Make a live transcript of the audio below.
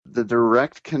the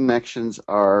direct connections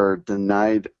are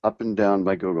denied up and down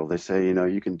by Google. They say,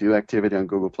 you can do activity on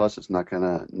Google Plus. It's not going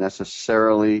to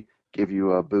necessarily give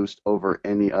you a boost over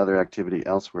any other activity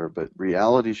elsewhere, but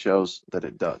reality shows that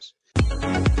it does.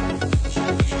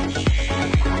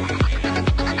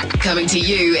 Coming to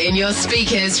you in your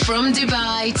speakers from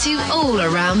Dubai to all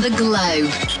around the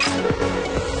globe.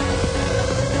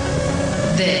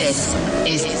 This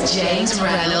is James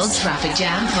Reynolds Traffic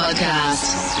Jam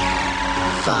Podcast.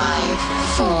 5,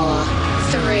 4,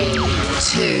 3,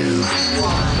 2,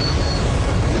 1.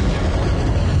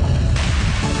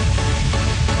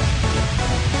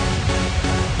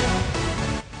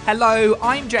 Hello,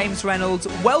 I'm James Reynolds.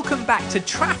 Welcome back to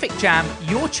Traffic Jam.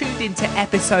 You're tuned into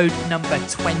episode number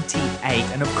 28.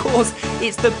 And of course,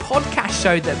 it's the podcast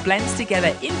show that blends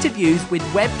together interviews with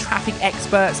web traffic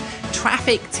experts,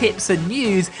 traffic tips and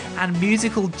news, and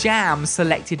musical jams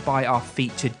selected by our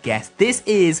featured guest. This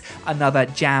is another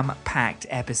jam-packed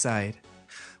episode.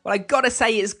 Well, I gotta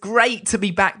say, it's great to be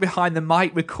back behind the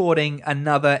mic recording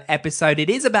another episode. It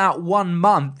is about 1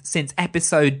 month since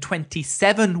episode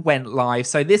 27 went live,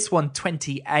 so this one,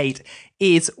 28,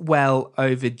 is well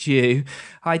overdue.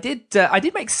 I did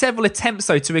make several attempts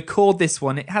though to record this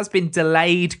one. It has been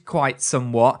delayed quite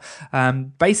somewhat,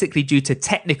 basically due to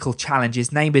technical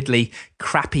challenges, namely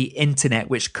crappy internet,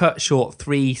 which cut short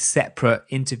 3 separate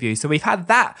interviews. So we've had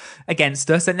that against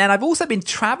us. And then I've also been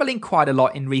traveling quite a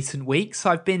lot in recent weeks.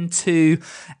 I've been to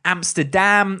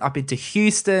Amsterdam, I've been to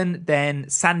Houston, then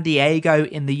San Diego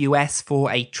in the US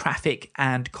for a traffic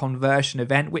and conversion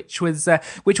event, which was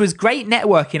great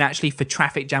networking actually for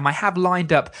Traffic Jam. I have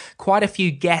lined up quite a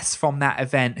few guests from that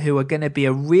event who are going to be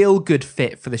a real good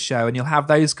fit for the show, and you'll have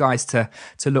those guys to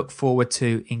look forward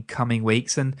to in coming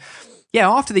weeks. And yeah,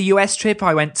 after the US trip,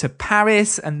 I went to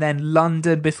Paris and then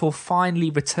London before finally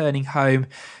returning home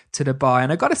to Dubai.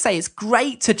 And I've got to say, it's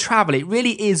great to travel. It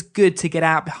really is good to get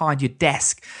out behind your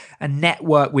desk and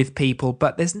network with people,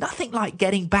 but there's nothing like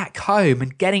getting back home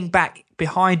and getting back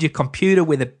behind your computer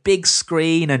with a big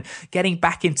screen and getting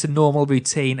back into normal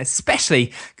routine,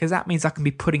 especially because that means I can be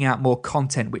putting out more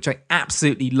content, which I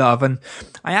absolutely love. And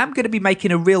I am going to be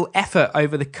making a real effort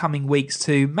over the coming weeks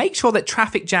to make sure that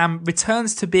Traffic Jam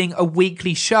returns to being a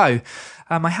weekly show.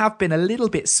 I have been a little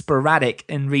bit sporadic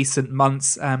in recent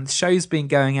months. The show's been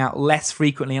going out less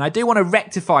frequently, and I do want to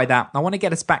rectify that. I want to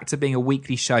get us back to being a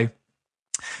weekly show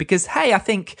because, hey, I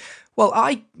think, well,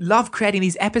 I love creating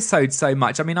these episodes so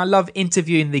much. I mean, I love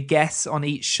interviewing the guests on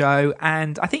each show,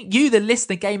 and I think you, the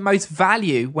listener, gain most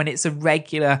value when it's a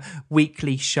regular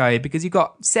weekly show because you've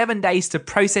got 7 days to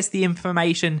process the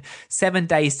information, 7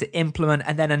 days to implement,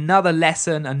 and then another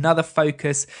lesson, another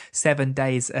focus 7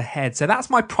 days ahead. So that's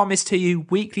my promise to you,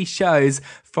 weekly shows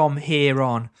from here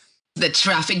on. The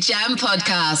Traffic Jam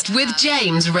Podcast with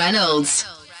James Reynolds.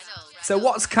 So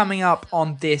what's coming up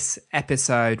on this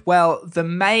episode? Well, the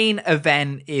main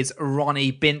event is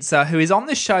Ronnie Bincer, who is on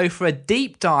the show for a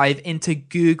deep dive into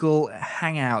Google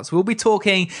Hangouts. We'll be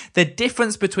talking the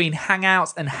difference between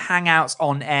Hangouts and Hangouts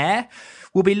on Air.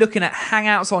 We'll be looking at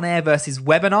Hangouts on Air versus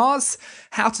webinars,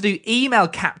 how to do email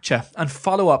capture and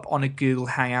follow up on a Google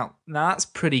Hangout. Now, that's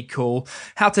pretty cool.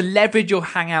 How to leverage your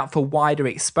Hangout for wider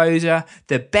exposure,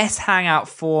 the best Hangout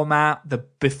format, the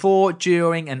before,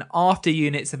 during, and after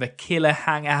units of a killer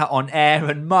Hangout on Air,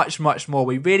 and much, much more.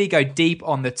 We really go deep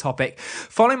on the topic.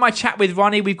 Following my chat with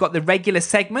Ronnie, we've got the regular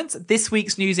segment, this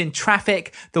week's news in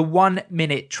traffic, the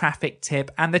 1-minute traffic tip,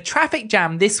 and the Traffic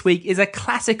Jam this week is a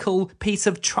classical piece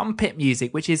of trumpet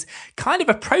music, which is kind of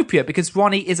appropriate because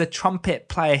Ronnie is a trumpet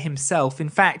player himself. In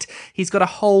fact, he's got a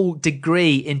whole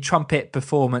degree in trumpet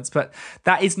performance, but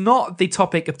that is not the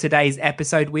topic of today's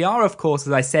episode. We are, of course,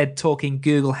 as I said, talking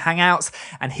Google Hangouts,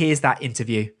 and here's that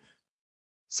interview.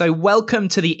 So welcome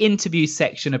to the interview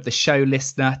section of the show,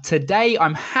 listener. Today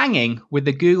I'm hanging with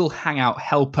the Google Hangout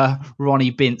helper,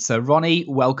 Ronnie Bincer. Ronnie,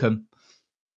 welcome.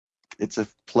 It's a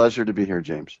pleasure to be here,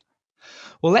 James.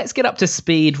 Well, let's get up to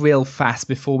speed real fast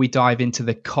before we dive into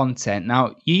the content.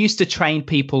 Now, you used to train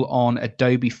people on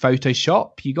Adobe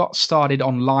Photoshop. You got started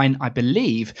online, I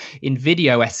believe, in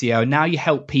video SEO. Now you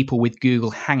help people with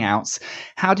Google Hangouts.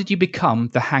 How did you become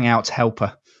the Hangout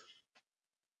helper?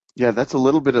 Yeah, that's a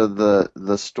little bit of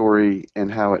the story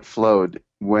and how it flowed.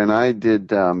 When I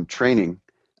did training,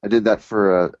 I did that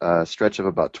for a stretch of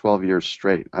about 12 years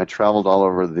straight. I traveled all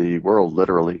over the world,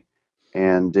 literally,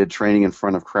 and did training in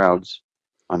front of crowds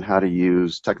on how to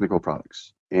use technical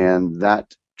products. And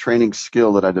that training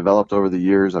skill that I developed over the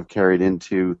years, I've carried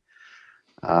into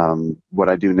what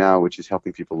I do now, which is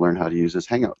helping people learn how to use this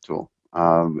Hangout tool.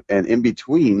 And in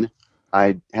between,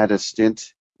 I had a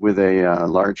stint with a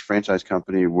large franchise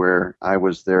company where I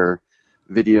was their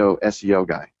video SEO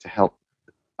guy to help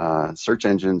search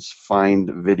engines find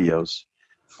videos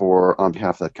on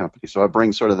behalf of that company. So I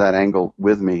bring sort of that angle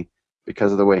with me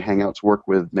because of the way Hangouts work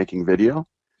with making video,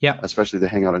 Yeah. especially the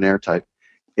Hangout on Air type.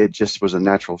 It just was a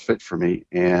natural fit for me,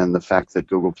 and the fact that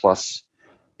Google Plus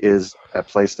is a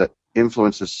place that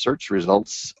influences search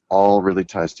results all really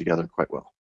ties together quite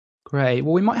well. Great.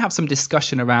 Well, we might have some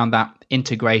discussion around that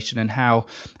integration and how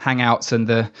Hangouts and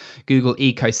the Google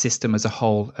ecosystem as a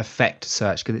whole affect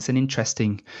search, because it's an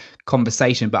interesting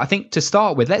conversation. But I think to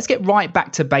start with, let's get right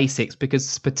back to basics,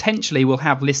 because potentially we'll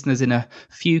have listeners in a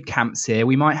few camps here.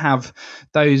 We might have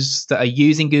those that are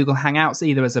using Google Hangouts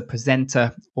either as a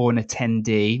presenter or an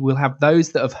attendee. We'll have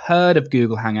those that have heard of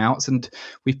Google Hangouts, and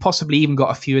we've possibly even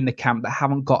got a few in the camp that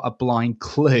haven't got a blind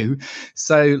clue.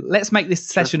 So let's make this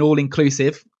session all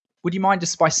inclusive. Would you mind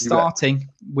just by starting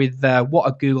with what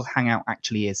a Google Hangout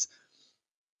actually is?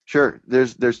 Sure.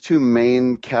 There's two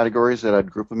main categories that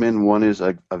I'd group them in. One is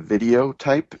a video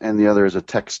type, and the other is a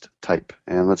text type.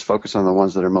 And let's focus on the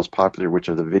ones that are most popular, which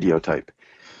are the video type.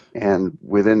 And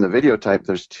within the video type,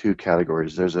 there's two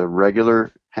categories. There's a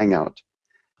regular Hangout,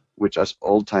 which us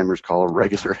old-timers call a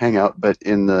regular Hangout, but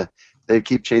they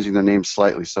keep changing their name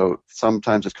slightly. So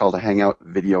sometimes it's called a Hangout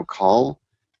video call.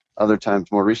 Other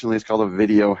times, more recently, it's called a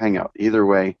video hangout. Either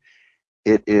way,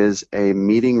 it is a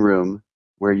meeting room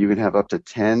where you can have up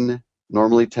to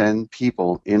normally 10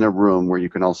 people in a room where you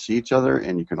can all see each other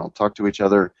and you can all talk to each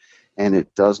other, and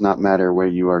it does not matter where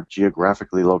you are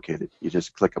geographically located. You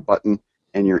just click a button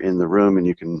and you're in the room and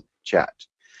you can chat.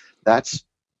 That's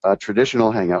a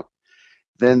traditional hangout.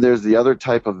 Then there's the other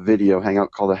type of video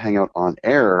hangout called a Hangout on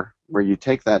Air, where you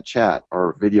take that chat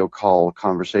or video call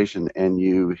conversation and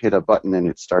you hit a button and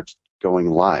it starts going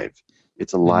live.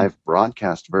 It's a live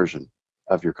broadcast version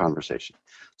of your conversation.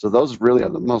 So those really are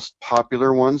the most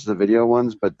popular ones, the video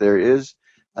ones, but there is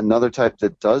another type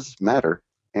that does matter,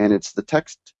 and it's the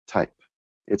text type.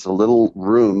 It's a little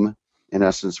room, in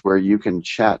essence, where you can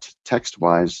chat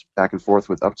text-wise back and forth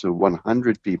with up to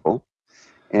 100 people,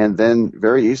 and then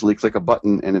very easily click a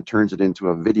button and it turns it into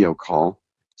a video call.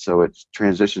 So it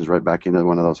transitions right back into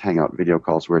one of those Hangout video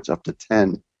calls where it's up to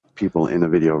 10 people in a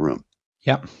video room.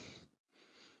 Yep.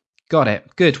 Got it.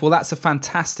 Good. Well, that's a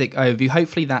fantastic overview.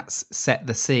 Hopefully that's set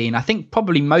the scene. I think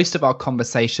probably most of our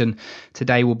conversation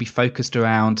today will be focused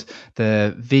around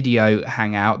the video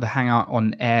Hangout, the Hangout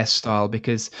on Air style,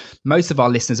 because most of our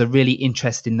listeners are really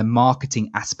interested in the marketing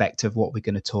aspect of what we're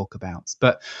going to talk about.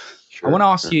 But I want to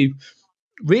ask you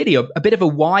really a bit of a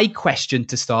why question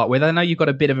to start with. I know you've got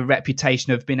a bit of a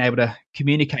reputation of being able to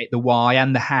communicate the why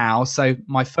and the how. So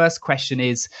my first question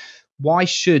is, why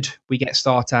should we get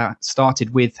started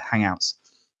with Hangouts?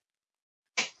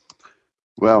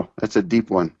 Well, that's a deep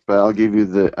one, but I'll give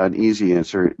you an easy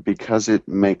answer: because it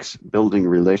makes building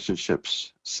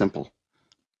relationships simple.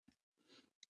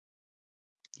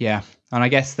 Yeah. And I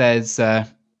guess there's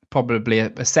probably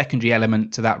a secondary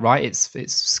element to that, right? It's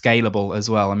scalable as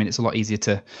well. I mean, it's a lot easier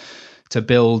to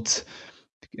build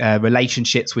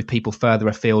relationships with people further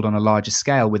afield on a larger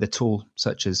scale with a tool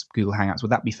such as Google Hangouts.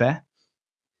 Would that be fair?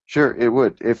 Sure, it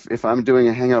would. If I'm doing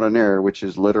a Hangout on Air, which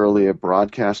is literally a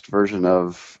broadcast version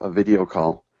of a video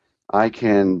call, I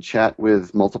can chat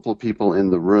with multiple people in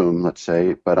the room, let's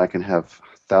say, but I can have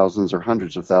thousands or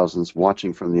hundreds of thousands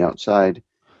watching from the outside.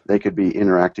 They could be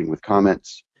interacting with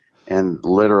comments, and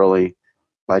literally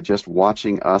by just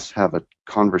watching us have a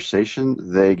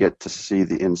conversation, they get to see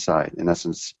the inside. In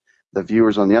essence, the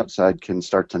viewers on the outside can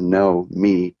start to know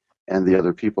me and the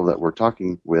other people that we're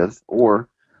talking with, or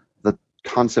the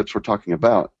concepts we're talking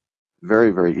about,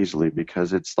 very, very easily,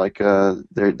 because it's like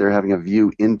they're having a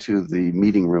view into the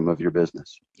meeting room of your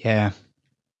business. Yeah,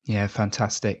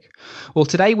 fantastic. Well,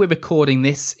 today we're recording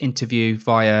this interview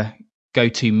via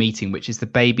GoToMeeting, which is the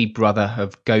baby brother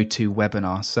of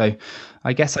GoToWebinar. So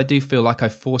I guess I do feel like I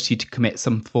forced you to commit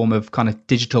some form of kind of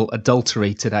digital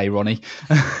adultery today, Ronnie.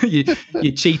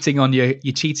 You're cheating on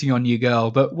your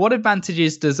girl. But what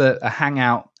advantages does a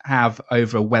Hangout have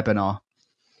over a webinar?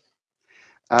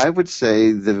 I would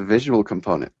say the visual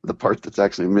component, the part that's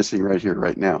actually missing right here,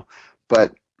 right now.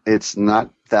 But it's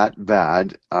not that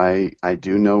bad. I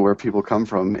do know where people come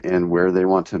from and where they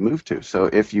want to move to. So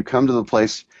if you come to the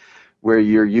place where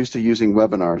you're used to using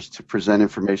webinars to present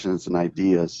information and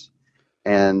ideas,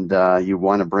 and you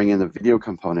want to bring in the video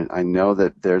component, I know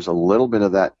that there's a little bit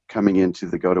of that coming into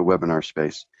the GoToWebinar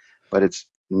space, but it's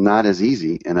not as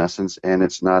easy in essence, and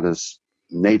it's not as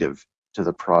native to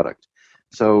the product.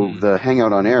 So the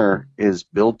Hangout on Air is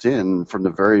built in from the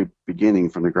very beginning,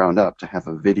 from the ground up, to have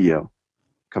a video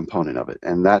component of it.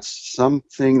 And that's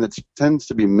something that tends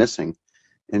to be missing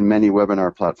in many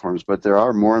webinar platforms, but there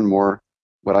are more and more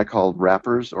what I call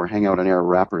wrappers or Hangout on Air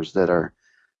wrappers that are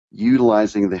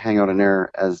utilizing the Hangout on Air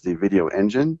as the video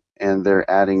engine, and they're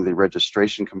adding the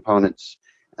registration components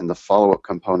and the follow-up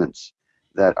components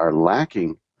that are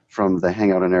lacking from the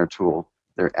Hangout on Air tool.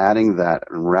 They're adding that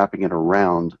and wrapping it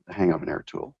around the Hangout on Air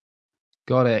tool.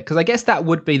 Got it. Because I guess that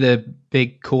would be the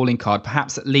big calling card,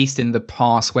 perhaps at least in the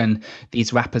past when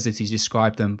these wrappers, as you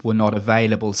described them, were not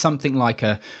available. Something like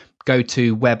a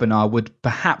GoToWebinar would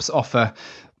perhaps offer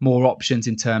more options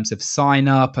in terms of sign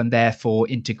up and therefore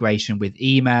integration with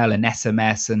email and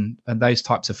SMS and those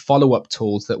types of follow-up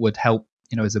tools that would help,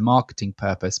 as a marketing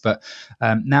purpose. But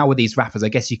now with these wrappers, I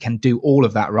guess you can do all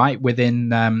of that, right,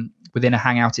 within a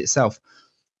Hangout itself.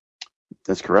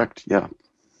 That's correct. Yeah.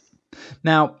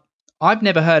 Now, I've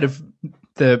never heard of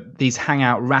these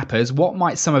Hangout wrappers. What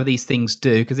might some of these things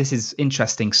do? Because this is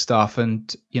interesting stuff.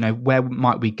 And, where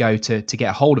might we go to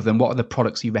get a hold of them? What are the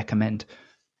products you recommend?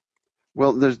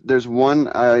 Well, there's one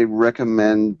I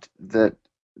recommend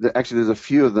actually there's a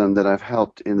few of them that I've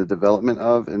helped in the development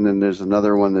of, and then there's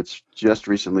another one that's just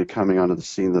recently coming onto the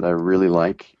scene that I really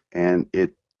like. And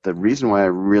the reason why I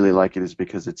really like it is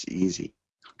because it's easy.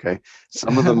 Okay.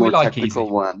 Some of the more technical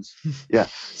ones,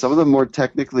 some of the more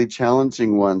technically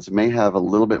challenging ones may have a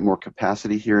little bit more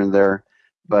capacity here and there,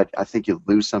 but I think you'll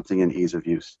lose something in ease of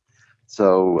use.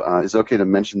 So it's okay to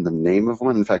mention the name of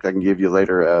one. In fact, I can give you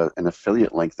later an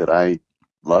affiliate link that I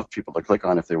love people to click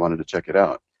on if they wanted to check it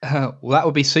out. Well, that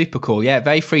would be super cool. Yeah,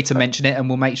 very free to mention it, and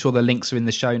we'll make sure the links are in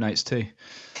the show notes too.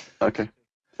 Okay.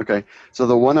 So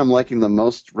the one I'm liking the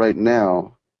most right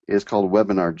now is called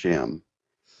Webinar Jam.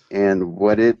 And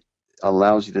what it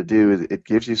allows you to do is it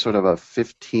gives you sort of a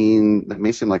 15, that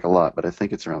may seem like a lot, but I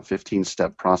think it's around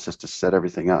 15-step process to set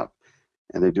everything up.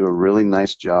 And they do a really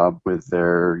nice job with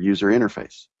their user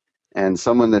interface. And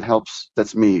someone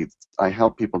that's me, I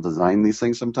help people design these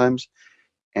things sometimes.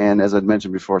 And as I'd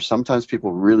mentioned before, sometimes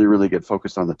people really, really get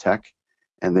focused on the tech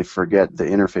and they forget the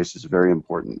interface is very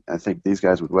important. I think these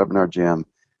guys with Webinar Jam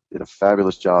did a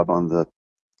fabulous job on the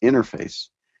interface,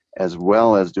 as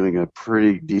well as doing a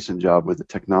pretty decent job with the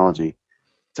technology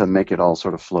to make it all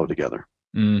sort of flow together.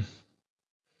 Mm.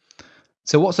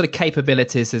 So what sort of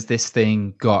capabilities has this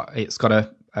thing got? It's got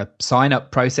a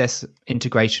sign-up process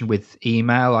integration with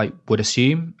email, I would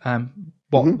assume.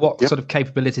 What sort of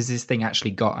capabilities has this thing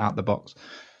actually got out the box?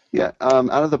 Yeah, out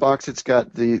of the box, it's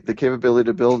got the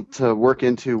capability to work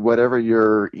into whatever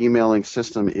your emailing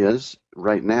system is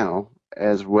right now,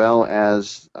 as well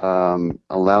as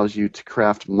allows you to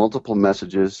craft multiple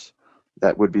messages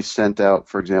that would be sent out,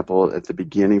 for example, at the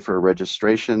beginning for a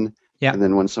registration. Yeah. And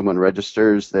then when someone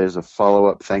registers, there's a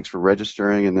follow-up, thanks for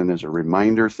registering, and then there's a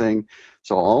reminder thing.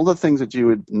 So all the things that you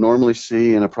would normally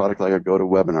see in a product like a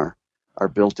GoToWebinar are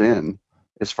built in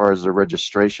as far as the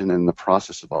registration and the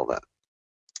process of all that.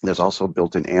 There's also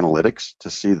built-in analytics to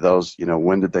see those,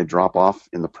 when did they drop off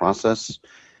in the process,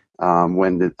 how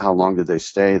long did they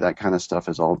stay, that kind of stuff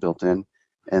is all built in.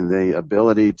 And the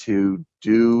ability to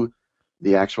do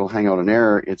the actual Hangout on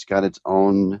Air, it's got its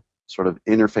own sort of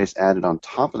interface added on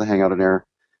top of the Hangout on Air,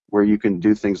 where you can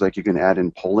do things like you can add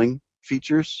in polling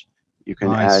features, you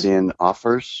can add in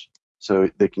offers, so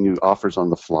they can do offers on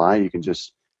the fly. You can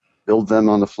just build them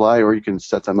on the fly, or you can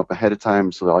set them up ahead of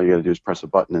time, so all you got to do is press a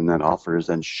button and that offer is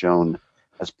then shown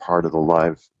as part of the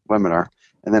live webinar.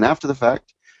 And then after the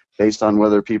fact, based on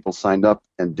whether people signed up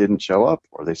and didn't show up,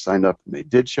 or they signed up and they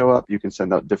did show up, you can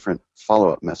send out different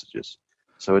follow-up messages.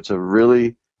 So it's a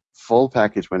really full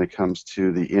package when it comes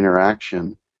to the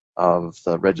interaction of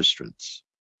the registrants.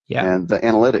 Yeah. And the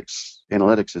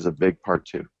analytics is a big part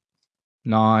too.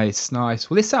 Nice.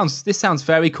 Well, this sounds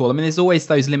very cool. I mean, there's always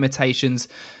those limitations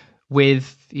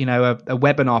with a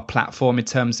webinar platform in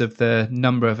terms of the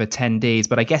number of attendees,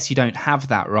 but I guess you don't have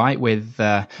that, right? With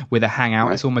a Hangout,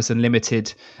 right. It's almost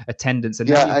unlimited attendance, and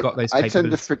now you've got those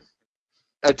capabilities.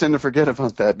 I tend to forget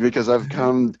about that because I've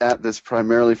come at this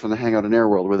primarily from the Hangout on Air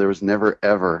world, where there was never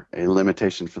ever a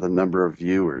limitation for the number of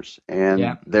viewers,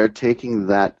 and they're taking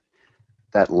that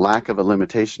lack of a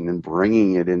limitation and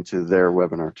bringing it into their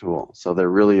webinar tool. So there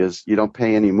really is, you don't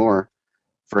pay any more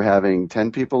for having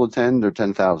 10 people attend or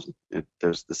 10,000.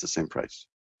 It's the same price.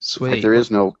 Sweet. In fact, there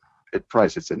is no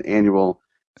price. It's an annual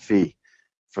fee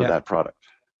for that product.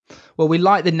 Well, we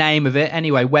like the name of it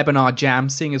anyway, Webinar Jam.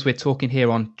 Seeing as we're talking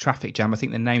here on Traffic Jam, I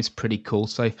think the name's pretty cool.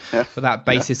 So for that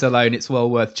basis alone, it's well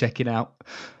worth checking out.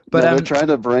 But they're trying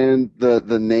to brand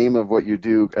the name of what you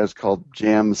do as called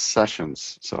Jam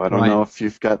Sessions. So I don't know if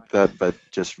you've got that, but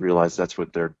just realize that's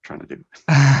what they're trying to do.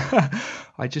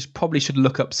 I just probably should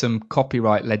look up some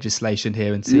copyright legislation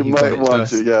here and see who got it might want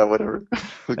first. to, yeah, whatever.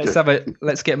 Okay.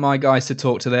 Let's get my guys to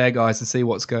talk to their guys and see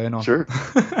what's going on. Sure.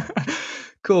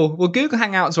 Cool. Well, Google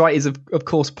Hangouts, right, is of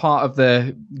course part of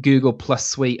the Google Plus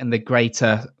suite and the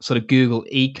greater sort of Google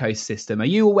ecosystem. Are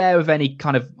you aware of any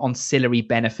kind of ancillary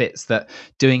benefits that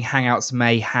doing Hangouts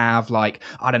may have, like,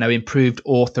 I don't know, improved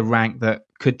author rank that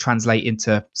could translate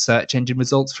into search engine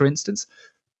results, for instance?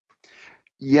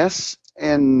 Yes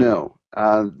and no.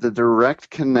 The direct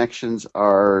connections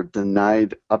are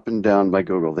denied up and down by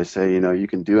Google. They say, you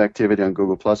can do activity on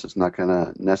Google Plus. It's not going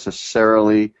to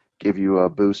necessarily give you a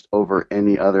boost over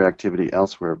any other activity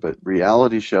elsewhere, but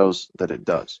reality shows that it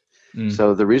does.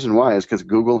 So the reason why is because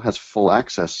Google has full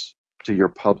access to your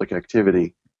public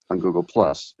activity on Google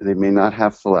Plus. They may not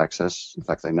have full access, in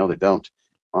fact, I know they don't,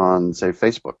 on, say,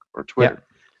 Facebook or Twitter. Yep.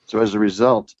 So as a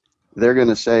result, they're going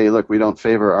to say, look, we don't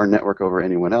favor our network over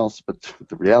anyone else, but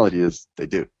the reality is they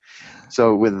do.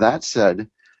 So with that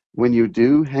said, when you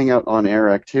do Hangout on air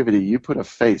activity, you put a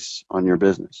face on your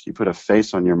business. You put a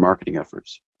face on your marketing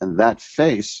efforts. And that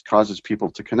face causes people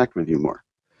to connect with you more.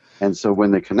 And so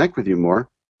when they connect with you more,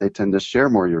 they tend to share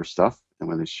more of your stuff. And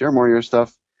when they share more of your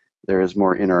stuff, there is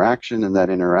more interaction, and that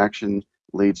interaction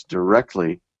leads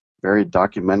directly, very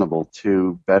documentable,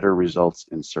 to better results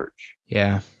in search.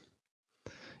 Yeah.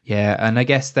 Yeah, and I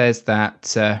guess there's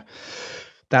that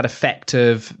that effect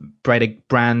of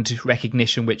brand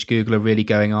recognition, which Google are really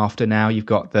going after now. You've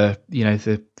got the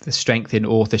strength in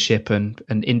authorship and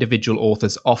individual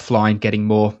authors offline getting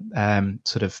more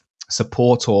sort of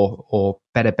support or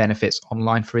better benefits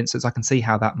online, for instance. I can see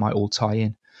how that might all tie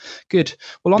in. Good.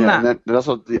 Well, on and that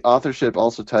also, the authorship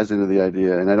also ties into the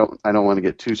idea, and I don't want to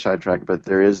get too sidetracked, but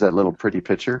there is that little pretty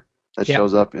picture that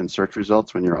shows up in search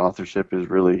results when your authorship is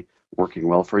really working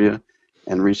well for you.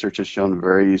 And research has shown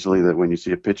very easily that when you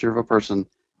see a picture of a person,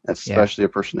 especially a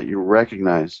person that you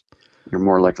recognize, you're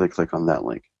more likely to click on that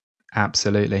link.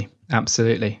 Absolutely.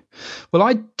 Well,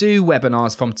 I do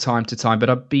webinars from time to time, but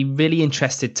I'd be really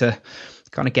interested to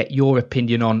kind of get your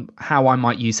opinion on how I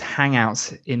might use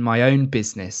Hangouts in my own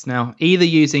business. Now, either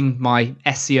using my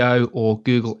SEO or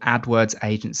Google AdWords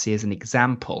agency as an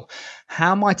example,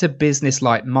 how might a business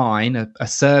like mine, a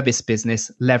service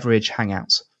business, leverage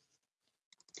Hangouts?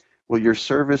 Well, your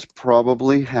service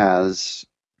probably has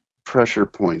pressure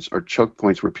points or choke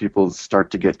points where people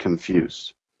start to get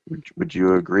confused. Would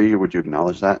you agree, or would you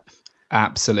acknowledge that?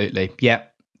 Absolutely.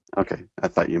 Yep. Okay. I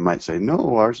thought you might say,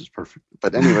 no, ours is perfect.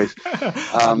 But anyways.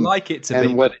 I'd like it to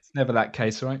be, but it's never that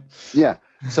case, right? Yeah.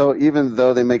 So even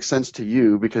though they make sense to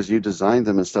you because you designed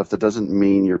them and stuff, that doesn't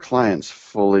mean your clients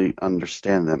fully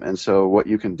understand them. And so what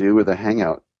you can do with a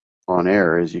Hangout on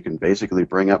air is you can basically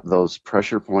bring up those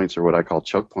pressure points, or what I call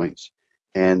choke points,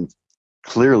 and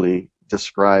clearly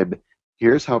describe,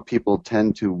 here's how people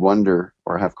tend to wonder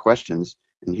or have questions,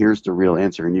 and here's the real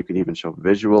answer. And you can even show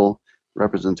visual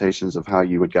representations of how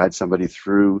you would guide somebody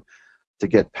through to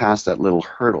get past that little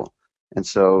hurdle. And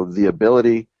so the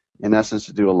ability, in essence,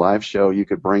 to do a live show, you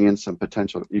could bring in some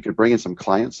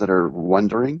clients that are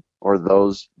wondering, or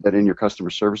those that in your customer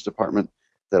service department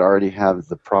that already have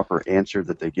the proper answer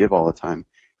that they give all the time.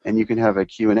 And you can have a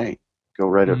Q&A, go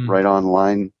right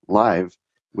online live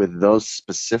with those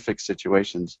specific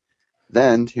situations.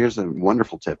 Then here's a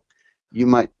wonderful tip. You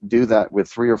might do that with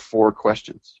 3 or 4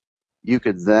 questions. You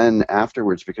could then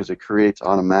afterwards, because it creates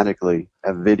automatically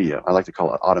a video, I like to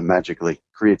call it automatically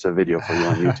creates a video for you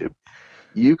on YouTube.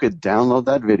 You could download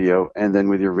that video, and then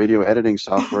with your video editing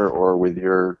software or with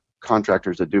your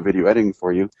contractors that do video editing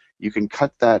for you, you can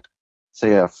cut that,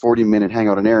 say, a 40-minute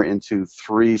Hangout on air into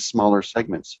 3 smaller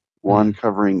segments, one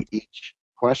covering each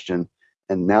question.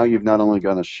 And now you've not only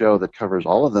got a show that covers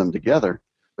all of them together,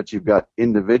 but you've got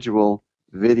individual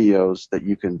videos that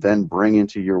you can then bring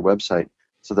into your website,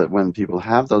 so that when people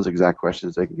have those exact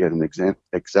questions, they can get an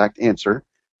exact answer.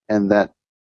 And that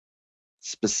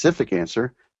specific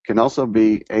answer can also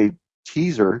be a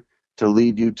teaser to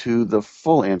lead you to the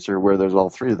full answer, where there's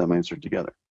all 3 of them answered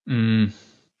together.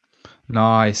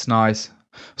 Nice.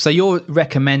 So you're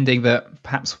recommending that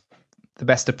perhaps the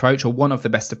best approach, or one of the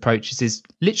best approaches, is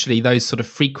literally those sort of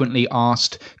frequently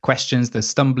asked questions, the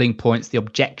stumbling points, the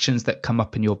objections that come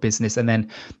up in your business, and then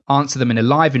answer them in a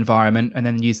live environment, and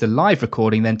then use the live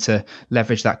recording then to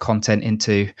leverage that content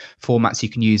into formats you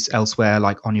can use elsewhere,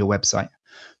 like on your website.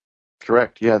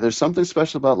 Correct. Yeah, there's something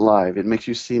special about live. It makes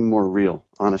you seem more real,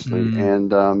 honestly.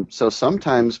 And so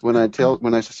sometimes when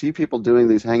I see people doing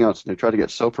these Hangouts and they try to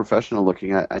get so professional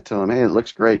looking, I tell them, hey, it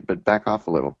looks great, but back off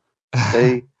a little.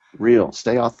 Stay real,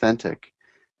 stay authentic,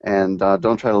 and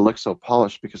don't try to look so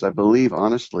polished, because I believe,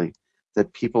 honestly,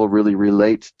 that people really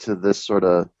relate to this sort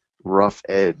of rough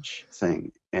edge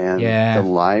thing. And the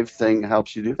live thing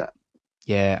helps you do that.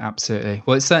 Yeah, absolutely.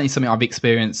 Well, it's certainly something I've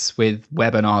experienced with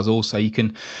webinars also. You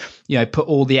can, put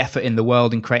all the effort in the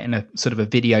world in creating a sort of a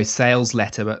video sales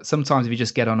letter, but sometimes if you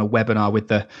just get on a webinar with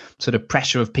the sort of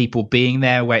pressure of people being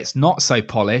there where it's not so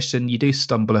polished and you do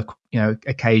stumble,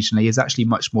 occasionally, is actually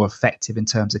much more effective in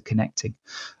terms of connecting.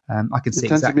 I can It see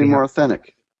tends to be exactly more how.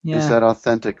 authentic. It's Yeah. that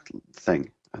authentic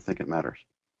thing. I think it matters.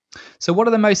 So what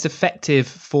are the most effective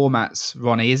formats,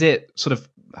 Ronnie? Is it sort of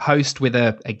host with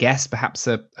a guest, perhaps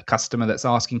a customer that's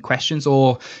asking questions,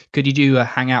 or could you do a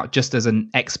hangout just as an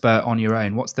expert on your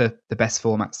own? What's the best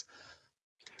formats?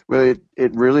 Well,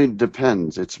 it really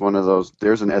depends. It's one of those,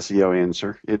 there's an SEO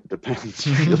answer. It depends.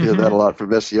 You'll hear that a lot from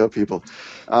SEO people.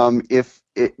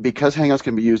 Because Hangouts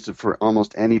can be used for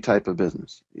almost any type of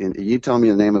business. And you tell me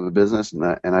the name of a business, and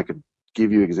I could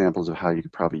give you examples of how you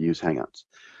could probably use Hangouts.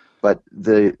 But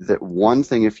the one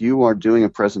thing, if you are doing a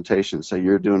presentation, say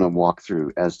you're doing a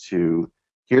walkthrough as to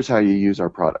here's how you use our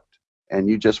product, and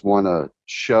you just want to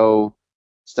show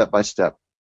step by step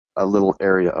a little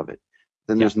area of it,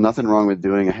 then Yeah. there's nothing wrong with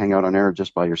doing a Hangout on Air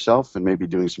just by yourself and maybe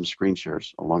doing some screen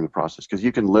shares along the process. Because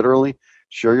you can literally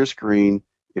share your screen.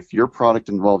 If your product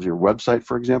involves your website,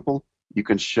 for example, you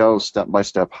can show step by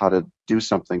step how to do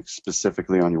something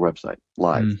specifically on your website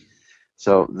live. Mm.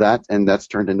 So that's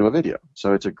turned into a video.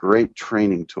 So it's a great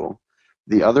training tool.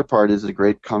 The other part is a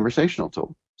great conversational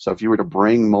tool. So if you were to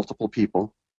bring multiple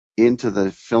people into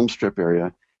the film strip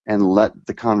area and let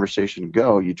the conversation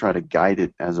go, you try to guide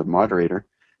it as a moderator,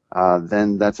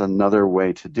 then that's another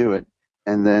way to do it.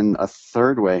 And then a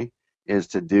third way is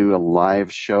to do a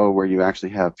live show where you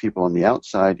actually have people on the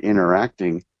outside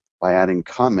interacting by adding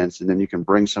comments, and then you can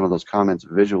bring some of those comments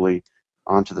visually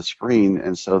onto the screen.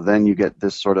 And so then you get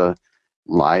this sort of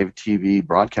live TV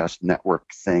broadcast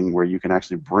network thing where you can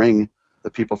actually bring the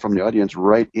people from the audience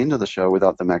right into the show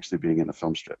without them actually being in the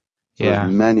film strip. So there's Yeah.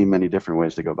 many, many different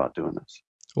ways to go about doing this.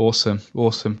 Awesome.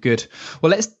 Good. Well,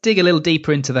 let's dig a little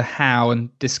deeper into the how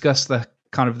and discuss the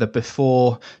kind of the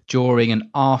before, during, and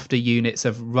after units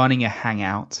of running a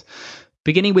Hangout.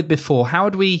 Beginning with before, how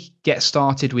would we get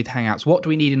started with Hangouts? What do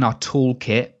we need in our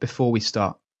toolkit before we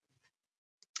start?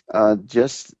 And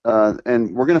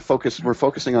we're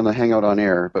focusing on the Hangout on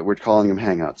Air, but we're calling them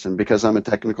Hangouts. And because I'm a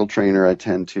technical trainer, I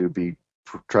tend to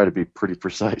try to be pretty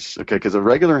precise, okay? Because a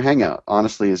regular Hangout,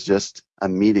 honestly, is just a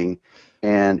meeting,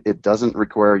 and it doesn't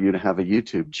require you to have a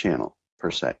YouTube channel,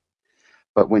 per se.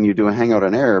 But when you do a Hangout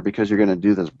on Air, because you're going to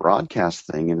do this broadcast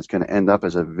thing, and it's going to end up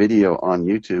as a video on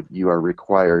YouTube, you are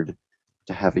required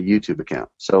to have a YouTube account.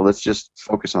 So let's just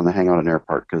focus on the Hangout on Air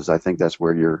part, because I think that's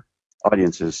where your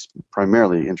audience is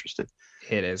primarily interested.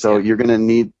 It is. So yeah. you're going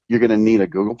to need a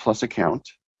Google Plus account.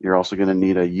 You're also going to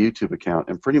need a YouTube account,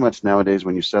 and pretty much nowadays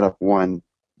when you set up one,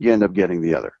 you end up getting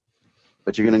the other.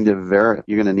 But you're going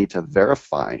to need to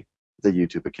verify the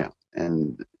YouTube account,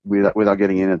 and without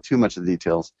getting into too much of the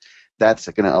details, that's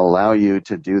going to allow you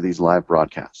to do these live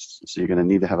broadcasts. So you're going to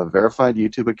need to have a verified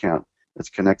YouTube account that's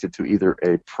connected to either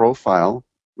a profile,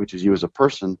 which is you as a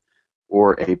person,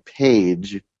 or a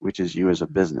page, which is you as a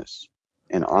business.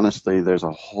 And honestly, there's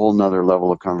a whole nother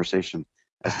level of conversation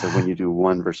as to when you do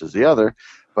one versus the other.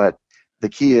 But the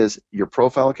key is your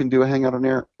profile can do a Hangout on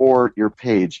Air, or your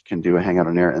page can do a Hangout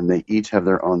on Air, and they each have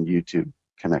their own YouTube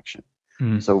connection.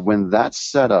 So when that's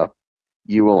set up,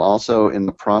 you will also, in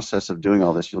the process of doing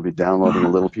all this, you'll be downloading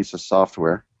a little piece of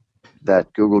software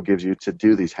that Google gives you to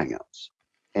do these Hangouts.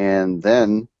 And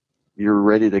then you're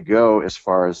ready to go as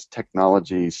far as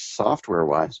technology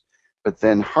software-wise. But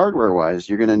then hardware-wise,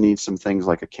 you're going to need some things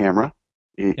like a camera.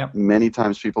 Yep. Many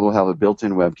times people will have a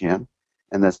built-in webcam,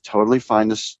 and that's totally fine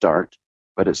to start.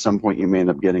 But at some point, you may end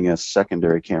up getting a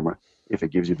secondary camera if it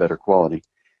gives you better quality.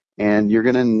 And you're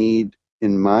going to need,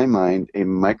 in my mind, a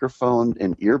microphone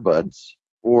and earbuds,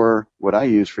 or what I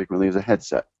use frequently is a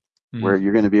headset, where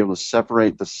you're going to be able to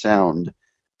separate the sound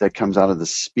that comes out of the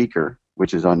speaker,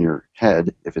 which is on your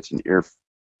head, if it's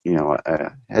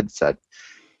a headset,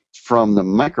 from the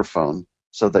microphone,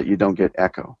 so that you don't get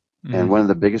echo. And one of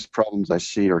the biggest problems I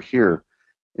see or hear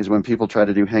is when people try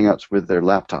to do Hangouts with their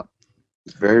laptop.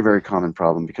 It's a very, very common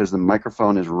problem because the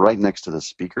microphone is right next to the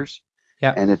speakers,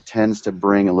 and it tends to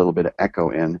bring a little bit of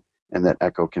echo in, and that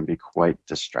echo can be quite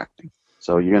distracting.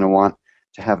 So you're going to want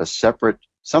to have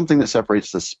something that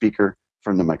separates the speaker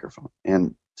from the microphone.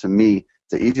 And to me,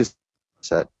 the easiest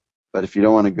set, but if you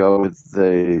don't want to go with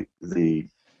the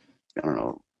I don't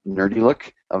know, nerdy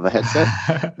look of a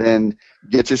headset, then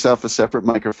get yourself a separate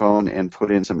microphone and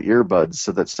put in some earbuds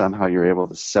so that somehow you're able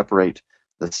to separate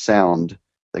the sound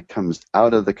that comes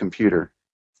out of the computer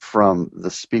from the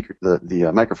speaker,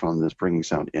 the microphone that's bringing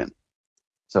sound in.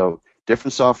 So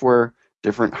different software,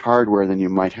 different hardware than you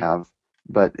might have,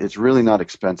 but it's really not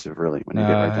expensive, really, when you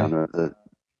get right down No. to it.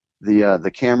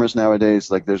 The cameras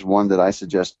nowadays, like there's one that I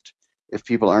suggest if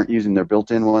people aren't using their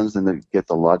built-in ones, then they get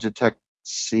the Logitech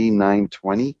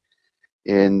C920,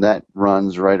 and that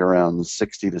runs right around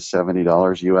 $60 to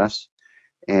 $70 US.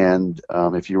 And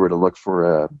if you were to look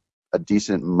for a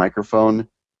decent microphone,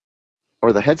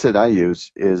 or the headset I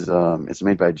use is it's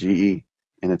made by GE,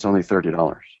 and it's only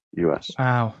 $30 US.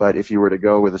 Wow. But if you were to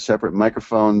go with a separate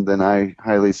microphone, then I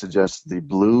highly suggest the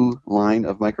Blue line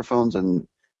of microphones, and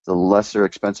the lesser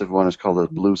expensive one is called the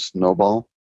Blue Snowball.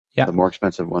 Yeah. The more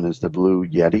expensive one is the Blue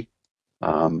Yeti.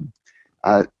 Um,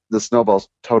 the Snowball's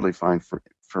totally fine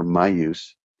for my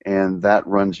use, and that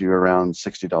runs you around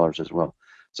 $60 as well.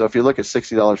 So if you look at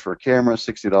 $60 for a camera,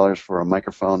 $60 for a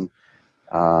microphone,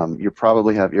 you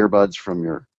probably have earbuds from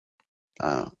your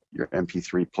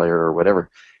MP3 player or whatever.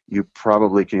 You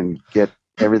probably can get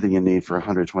everything you need for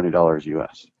 $120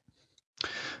 US.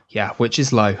 Yeah, which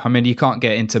is low. I mean, you can't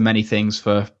get into many things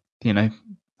for,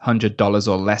 $100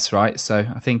 or less, right? So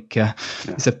I think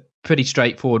it's a pretty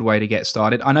straightforward way to get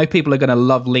started. I know people are going to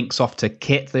love links off to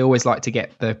kit. They always like to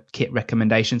get the kit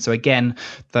recommendations. So again,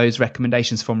 those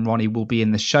recommendations from Ronnie will be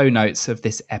in the show notes of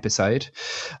this episode.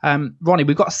 Ronnie,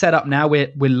 we've got set up now. We're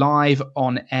live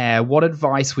on air. What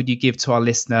advice would you give to our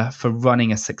listener for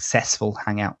running a successful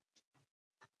Hangout?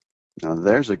 Now,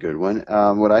 there's a good one.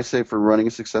 What I say for running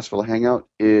a successful Hangout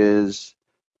is,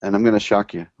 and I'm going to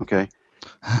shock you, okay?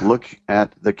 Look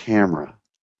at the camera.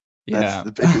 That's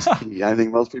the biggest key. I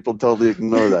think most people totally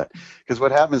ignore that. Because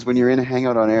what happens when you're in a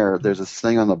Hangout on air, there's this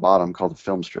thing on the bottom called a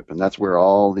film strip, and that's where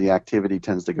all the activity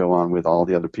tends to go on with all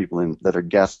the other people that are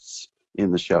guests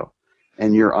in the show.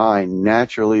 And your eye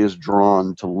naturally is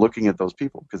drawn to looking at those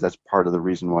people because that's part of the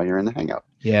reason why you're in the Hangout.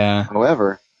 Yeah.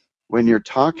 However, when you're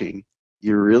talking,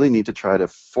 you really need to try to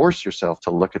force yourself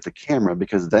to look at the camera,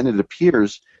 because then it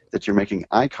appears that you're making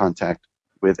eye contact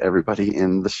with everybody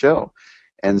in the show.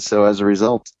 And so as a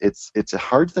result, it's a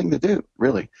hard thing to do,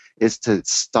 really, is to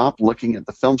stop looking at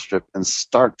the film strip and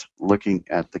start looking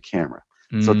at the camera.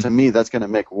 So to me, that's going to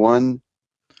make one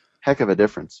heck of a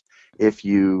difference if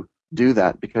you do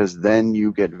that, because then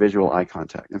you get visual eye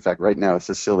contact. In fact, right now, it's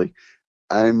so silly.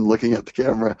 I'm looking at the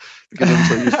camera because I'm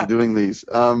so used to doing these.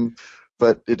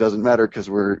 But it doesn't matter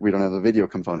because we don't have a video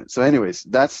component. So anyways,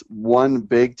 that's one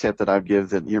big tip that I'd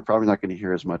give that you're probably not going to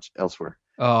hear as much elsewhere.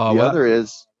 Oh, the other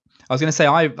is... I was going to say,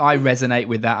 I resonate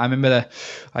with that. I remember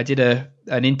I did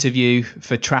an interview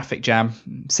for Traffic Jam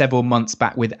several months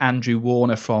back with Andrew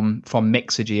Warner from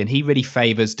Mixergy, and he really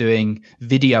favors doing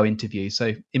video interviews.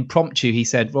 So impromptu, he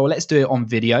said, well, let's do it on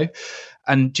video.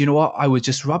 And do you know what? I was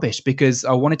just rubbish because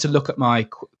I wanted to look at my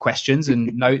questions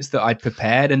and notes that I'd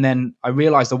prepared. And then I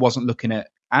realized I wasn't looking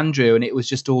at Andrew, and it was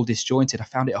just all disjointed. I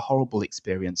found it a horrible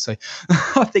experience. So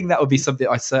I think that would be something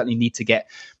I certainly need to get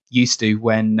used to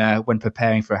when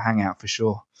preparing for a Hangout, for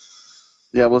sure.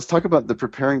 Yeah, well, let's talk about the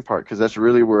preparing part, because that's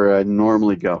really where I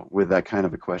normally go with that kind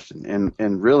of a question.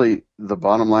 And really, the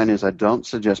bottom line is I don't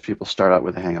suggest people start out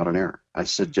with a Hangout on air. I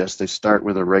suggest they start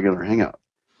with a regular Hangout.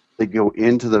 They go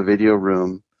into the video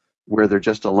room where they're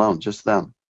just alone, just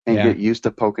them, and get used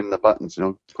to poking the buttons,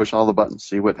 push all the buttons,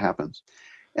 see what happens.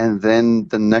 And then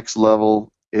the next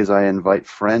level is I invite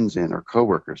friends in, or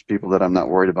coworkers, people that I'm not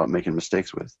worried about making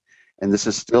mistakes with. And this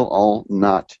is still all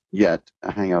not yet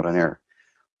a Hangout on air.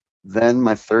 Then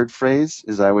my third phrase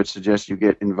is I would suggest you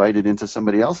get invited into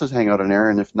somebody else's Hangout on air,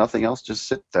 and if nothing else, just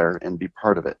sit there and be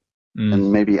part of it,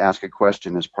 and maybe ask a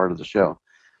question as part of the show.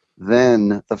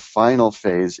 Then the final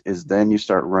phase is then you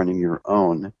start running your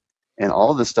own. And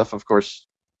all of this stuff, of course,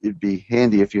 it'd be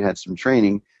handy if you had some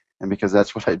training, and because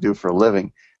that's what I do for a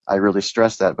living, I really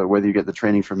stress that. But whether you get the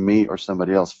training from me or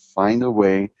somebody else, find a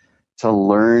way to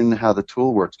learn how the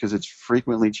tool works, because it's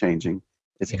frequently changing.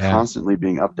 It's constantly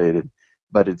being updated,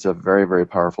 but it's a very, very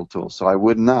powerful tool. So I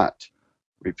would not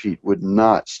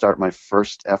start my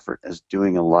first effort as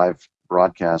doing a live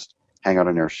broadcast Hangout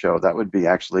on Air show. That would be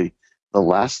actually the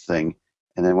last thing.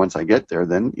 And then once I get there,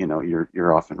 then,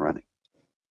 you're off and running.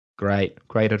 Great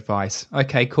advice.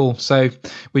 Okay, cool. So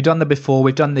we've done the before,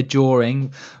 we've done the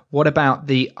during. What about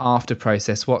the after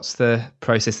process? What's the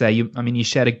process there? You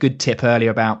shared a good tip earlier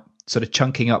about sort of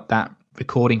chunking up that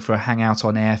recording for a Hangout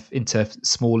on air into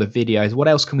smaller videos. What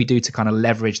else can we do to kind of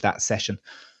leverage that session?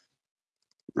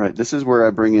 Right. This is where I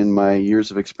bring in my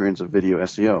years of experience of video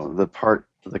SEO,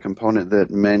 the component that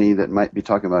many that might be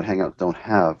talking about Hangout don't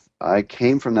have. I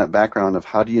came from that background of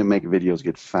how do you make videos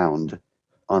get found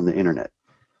on the internet.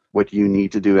 What you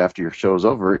need to do after your show's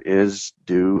over is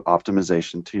do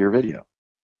optimization to your video.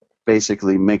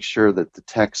 Basically, make sure that the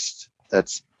text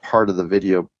that's part of the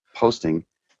video posting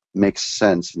makes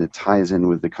sense and it ties in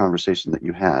with the conversation that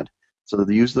you had. So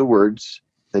use the words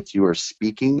that you are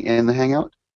speaking in the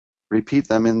Hangout, repeat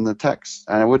them in the text.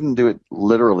 And I wouldn't do it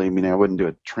literally, meaning I wouldn't do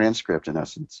a transcript in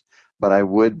essence, but I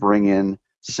would bring in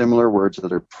similar words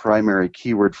that are primary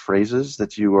keyword phrases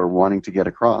that you are wanting to get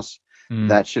across.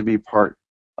 That should be part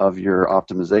of your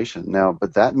optimization. Now,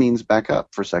 but that means back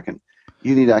up for a second.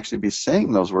 You need to actually be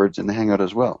saying those words in the Hangout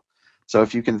as well. So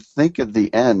if you can think at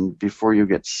the end before you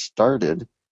get started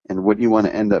and what you want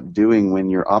to end up doing when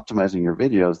you're optimizing your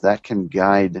videos, that can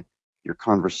guide your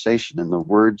conversation and the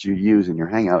words you use in your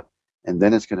Hangout, and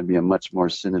then it's going to be a much more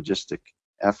synergistic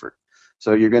effort.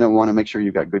 So you're going to want to make sure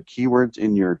you've got good keywords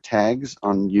in your tags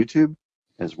on YouTube,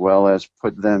 as well as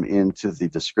put them into the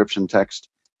description text,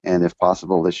 and if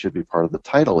possible, this should be part of the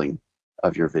titling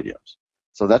of your videos.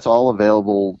 So that's all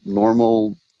available,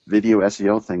 normal video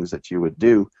SEO things that you would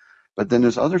do. But then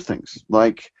there's other things,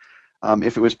 like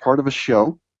if it was part of a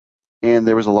show and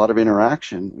there was a lot of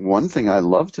interaction, one thing I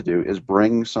love to do is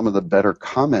bring some of the better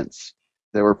comments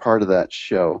that were part of that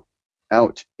show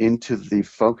out into the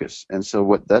focus. And so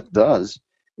what that does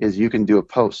is you can do a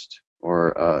post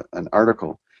or an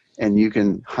article, and you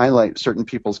can highlight certain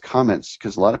people's comments,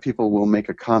 because a lot of people will make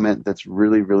a comment that's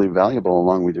really, really valuable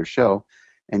along with your show,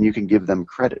 and you can give them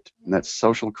credit. And that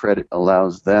social credit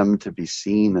allows them to be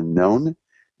seen and known.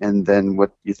 And then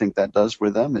what you think that does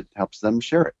with them, it helps them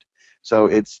share it. So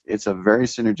it's a very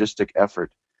synergistic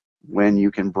effort when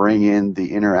you can bring in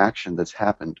the interaction that's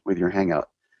happened with your Hangout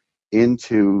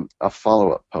into a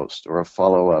follow-up post or a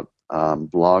follow-up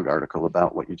blog article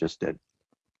about what you just did.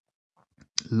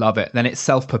 Love it. Then it's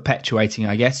self-perpetuating,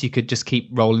 I guess. You could just keep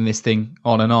rolling this thing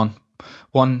on and on.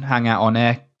 One Hangout on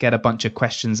air, get a bunch of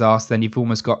questions asked, then you've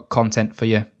almost got content for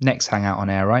your next Hangout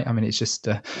on air, right? I mean, it's just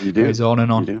goes on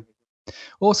and on. You do.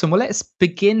 Awesome. Well, let's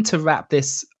begin to wrap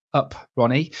this up,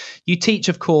 Ronnie. You teach,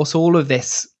 of course, all of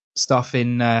this stuff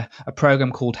in a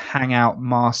program called Hangout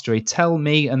Mastery. Tell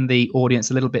me and the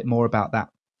audience a little bit more about that.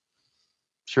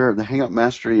 Sure. The Hangout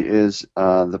Mastery is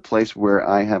the place where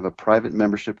I have a private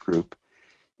membership group,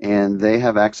 and they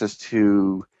have access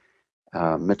to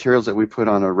materials that we put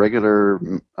on a regular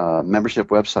membership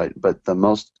website. But the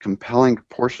most compelling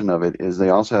portion of it is they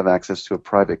also have access to a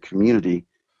private community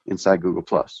inside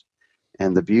Google+.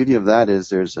 And the beauty of that is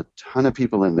there's a ton of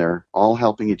people in there all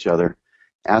helping each other,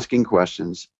 asking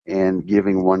questions and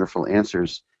giving wonderful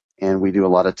answers. And we do a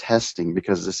lot of testing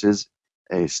because this is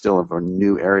still a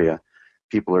new area.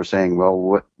 People are saying, well,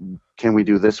 what can we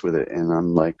do this with it? And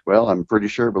I'm like, well, I'm pretty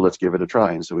sure, but let's give it a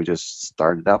try. And so we just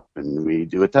start it up and we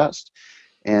do a test.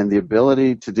 And the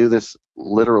ability to do this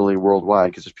literally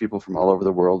worldwide, because there's people from all over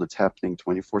the world, it's happening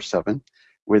 24/7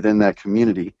 within that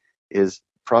community, is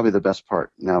probably the best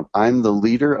part. Now, I'm the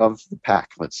leader of the pack,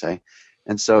 let's say.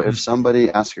 And so if somebody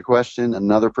asks a question,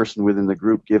 another person within the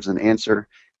group gives an answer,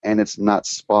 and it's not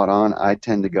spot on, I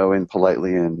tend to go in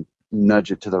politely and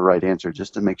nudge it to the right answer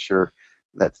just to make sure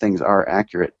that things are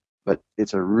accurate. But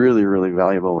it's a really, really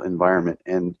valuable environment.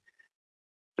 And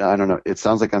I don't know, it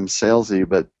sounds like I'm salesy,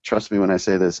 but trust me when I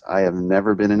say this, I have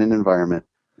never been in an environment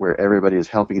where everybody is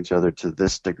helping each other to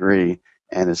this degree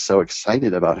and is so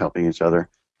excited about helping each other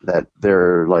that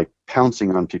they're like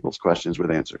pouncing on people's questions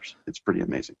with answers. It's pretty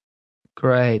amazing.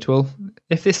 Great. Well,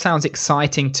 if this sounds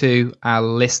exciting to our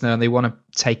listener and they want to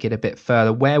take it a bit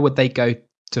further, where would they go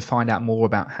to find out more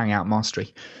about Hangout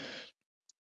Mastery?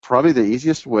 Probably the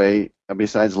easiest way,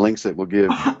 besides links that we'll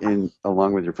give in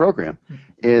along with your program,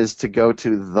 is to go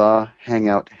to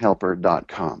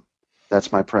thehangouthelper.com.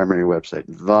 That's my primary website,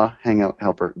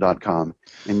 thehangouthelper.com,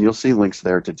 and you'll see links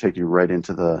there to take you right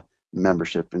into the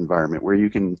membership environment where you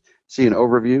can see an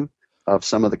overview of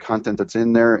some of the content that's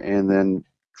in there, and then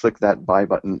click that buy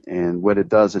button. And what it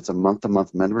does, it's a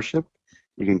month-to-month membership.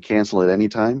 You can cancel at any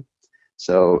time.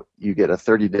 So you get a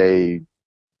 30-day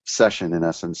session in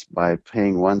essence by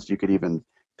paying once. You could even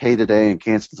pay today and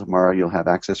cancel tomorrow. You'll have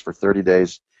access for 30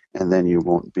 days, and then you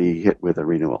won't be hit with a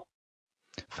renewal.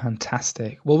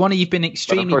 Fantastic. Well, Ronnie, you've been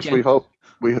extremely. But of course,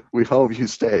 we hope you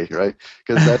stay, right?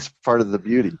 Because that's part of the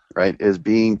beauty, right? Is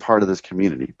being part of this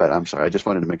community. But I'm sorry, I just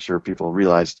wanted to make sure people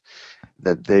realized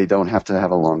that they don't have to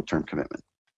have a long-term commitment.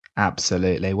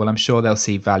 Absolutely. Well, I'm sure they'll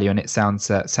see value, and it sounds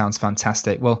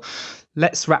fantastic. Well,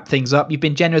 let's wrap things up. You've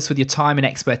been generous with your time and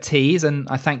expertise, and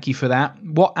I thank you for that.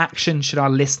 What action should our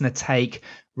listener take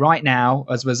right now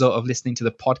as a result of listening to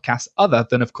the podcast, other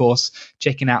than, of course,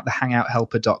 checking out the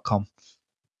hangouthelper.com?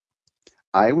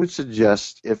 I would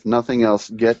suggest, if nothing else,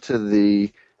 get to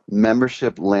the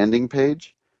membership landing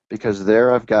page, because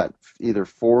there I've got either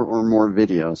 4 or more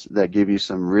videos that give you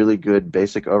some really good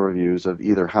basic overviews of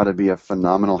either how to be a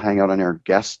phenomenal Hangout on Air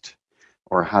guest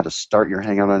or how to start your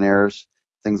Hangout on Errors,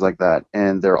 things like that.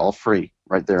 And they're all free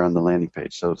right there on the landing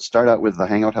page. So start out with the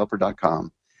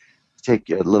hangouthelper.com.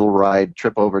 Take a little ride,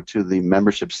 trip over to the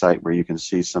membership site where you can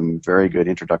see some very good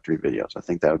introductory videos. I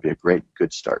think that would be a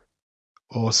good start.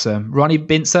 Awesome. Ronnie,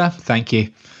 Bincer, thank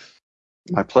you.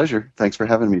 My pleasure. Thanks for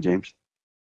having me, James.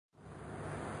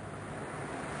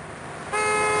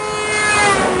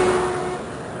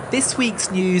 This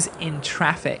week's news in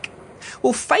traffic.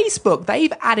 Well, Facebook,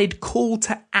 they've added call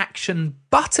to action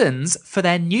buttons for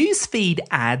their newsfeed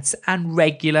ads and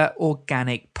regular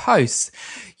organic posts.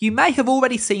 You may have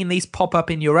already seen these pop up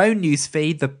in your own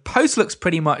newsfeed. The post looks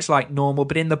pretty much like normal,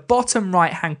 but in the bottom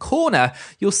right-hand corner,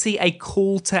 you'll see a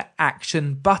call to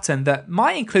action button that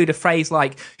might include a phrase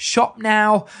like shop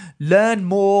now, learn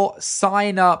more,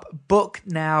 sign up, book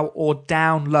now, or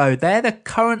download. They're the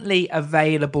currently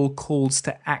available calls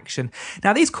to action.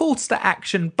 Now, these calls to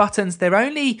action buttons, they're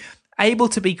only able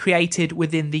to be created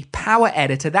within the Power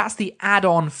Editor. That's the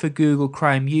add-on for Google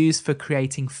Chrome used for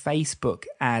creating Facebook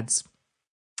ads.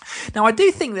 Now, I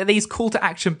do think that these call to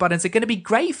action buttons are going to be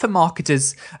great for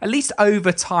marketers, at least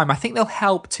over time. I think they'll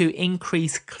help to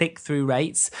increase click-through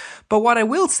rates. But what I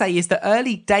will say is that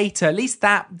early data, at least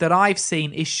that I've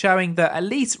seen, is showing that at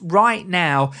least right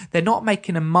now, they're not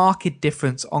making a marked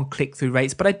difference on click-through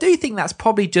rates. But I do think that's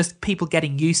probably just people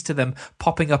getting used to them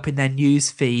popping up in their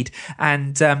news feed.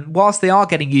 And whilst they are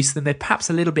getting used to them, they're perhaps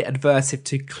a little bit adversive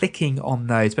to clicking on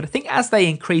those. But I think as they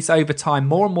increase over time,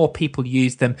 more and more people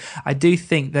use them. I do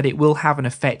think that it will have an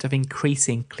effect of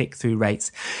increasing click-through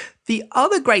rates. The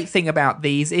other great thing about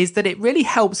these is that it really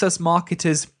helps us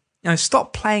marketers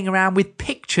stop playing around with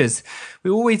pictures.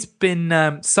 We've always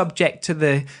been subject to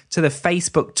the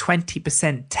Facebook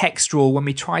 20% text rule when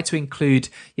we try to include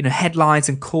headlines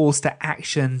and calls to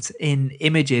actions in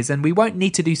images, and we won't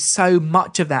need to do so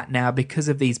much of that now because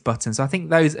of these buttons. So I think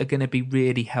those are going to be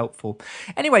really helpful.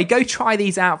 Anyway, go try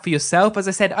these out for yourself. As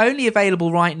I said, only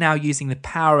available right now using the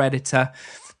Power Editor.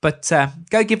 But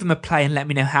go give them a play and let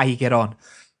me know how you get on.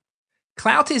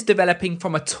 Clout is developing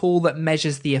from a tool that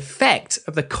measures the effect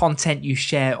of the content you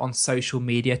share on social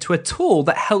media to a tool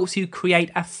that helps you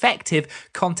create effective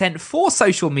content for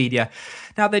social media.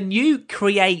 Now, the new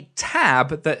Create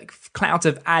tab that Clout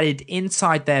have added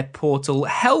inside their portal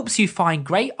helps you find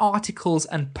great articles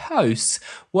and posts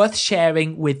worth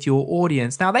sharing with your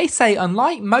audience. Now, they say,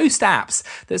 unlike most apps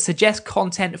that suggest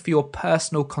content for your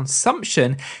personal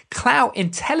consumption, Clout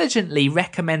intelligently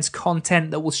recommends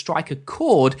content that will strike a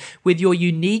chord with your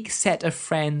unique set of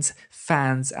friends,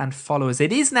 fans, and followers.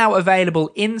 It is now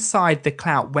available inside the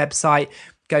Clout website.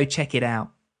 Go check it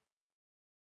out.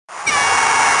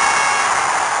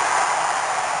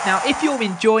 Now, if you're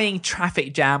enjoying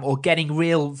Traffic Jam or getting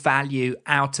real value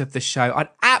out of the show, I'd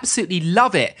absolutely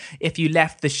love it if you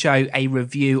left the show a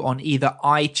review on either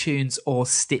iTunes or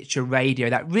Stitcher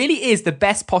Radio. That really is the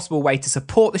best possible way to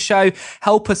support the show,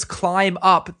 help us climb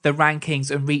up the rankings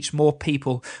and reach more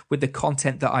people with the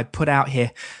content that I put out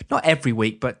here. Not every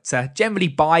week, but generally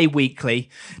bi-weekly.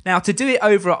 Now, to do it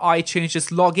over at iTunes,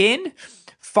 just log in.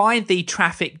 Find the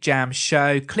Traffic Jam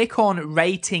show, click on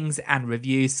ratings and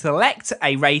reviews, select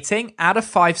a rating out of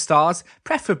 5 stars,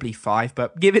 preferably 5,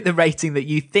 but give it the rating that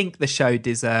you think the show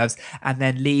deserves, and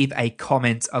then leave a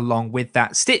comment along with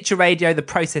that. Stitcher Radio, the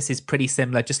process is pretty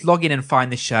similar. Just log in and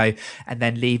find the show and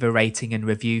then leave a rating and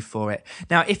review for it.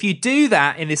 Now, if you do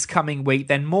that in this coming week,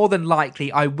 then more than likely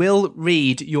I will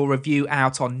read your review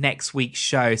out on next week's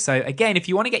show. So again, if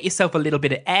you want to get yourself a little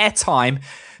bit of airtime,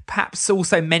 perhaps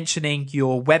also mentioning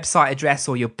your website address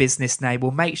or your business name, will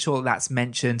make sure that's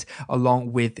mentioned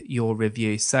along with your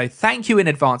review. So thank you in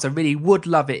advance. I really would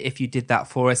love it if you did that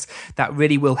for us. That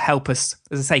really will help us,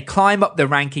 as I say, climb up the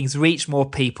rankings, reach more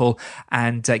people,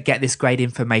 and get this great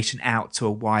information out to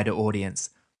a wider audience.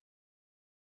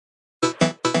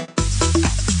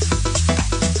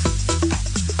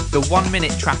 The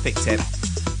 1-minute traffic tip.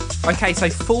 Okay, so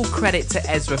full credit to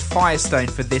Ezra Firestone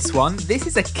for this one. This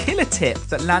is a killer tip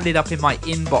that landed up in my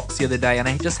inbox the other day and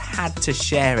I just had to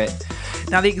share it.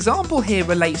 Now, the example here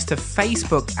relates to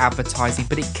Facebook advertising,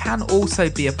 but it can also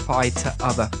be applied to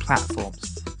other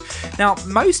platforms. Now,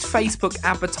 most Facebook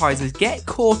advertisers get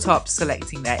caught up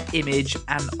selecting their image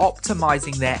and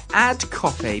optimizing their ad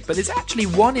copy, but there's actually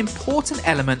one important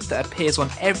element that appears on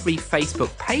every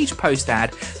Facebook page post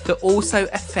ad that also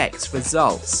affects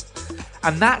results.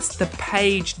 And that's the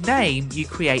page name you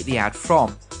create the ad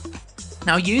from.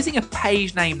 Now, using a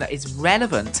page name that is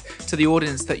relevant to the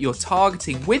audience that you're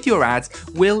targeting with your ads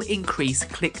will increase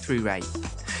click-through rate.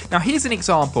 Now, here's an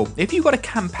example. If you've got a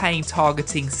campaign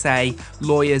targeting, say,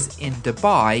 lawyers in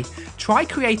Dubai, try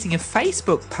creating a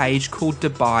Facebook page called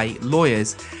Dubai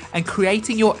Lawyers and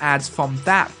creating your ads from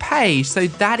that page, so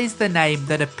that is the name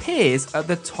that appears at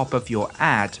the top of your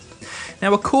ad.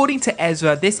 Now, according to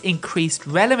Ezra, this increased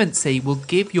relevancy will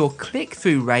give your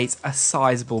click-through rates a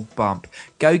sizable bump.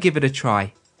 Go give it a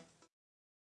try.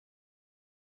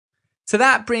 So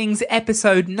that brings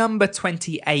episode number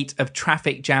 28 of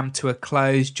Traffic Jam to a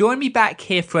close. Join me back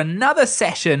here for another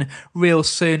session real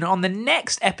soon. On the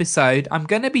next episode, I'm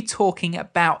going to be talking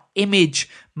about image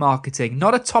marketing,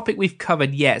 not a topic we've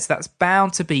covered yet, so that's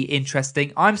bound to be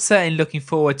interesting. I'm certainly looking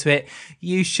forward to it.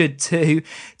 You should too.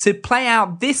 To play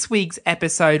out this week's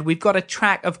episode, we've got a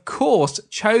track, of course,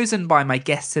 chosen by my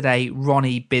guest today,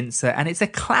 Ronnie Bincer, and it's a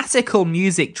classical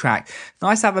music track.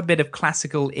 Nice to have a bit of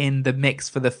classical in the mix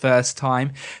for the first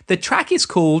time. The track is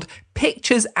called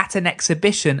Pictures at an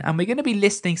Exhibition, and we're going to be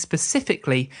listening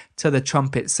specifically to the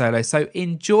trumpet solo. So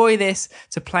enjoy this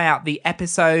to play out the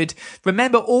episode.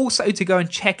 Remember also to go and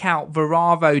check out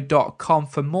Veravo.com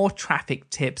for more traffic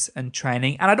tips and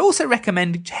training. And I'd also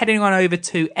recommend heading on over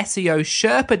to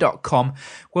SEOsherpa.com,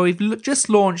 where we've just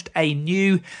launched a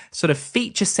new sort of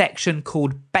feature section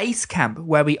called Basecamp,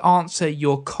 where we answer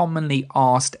your commonly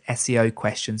asked SEO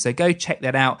questions. So go check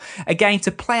that out. Again,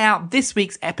 to play out this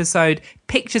week's episode,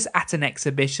 Pictures at an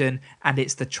Exhibition, and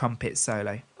it's the trumpet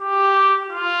solo.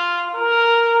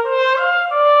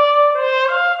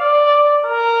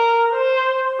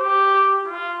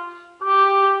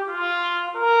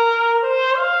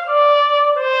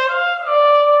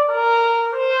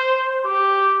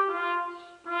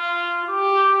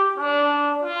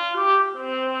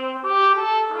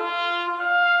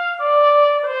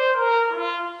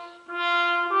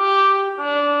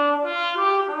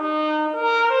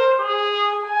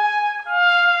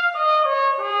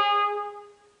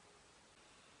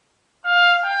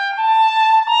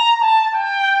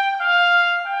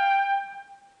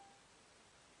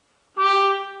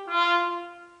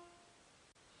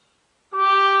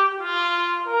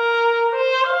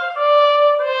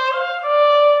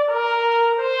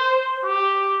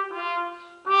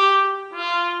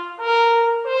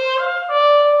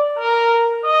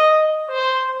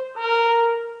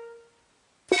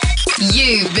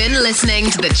 You've been listening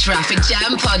to the Traffic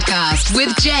Jam podcast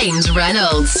with James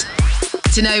Reynolds.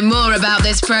 To know more about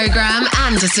this program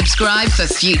and to subscribe for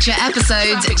future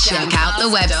episodes, check out the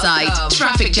website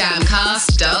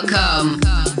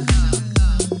trafficjamcast.com.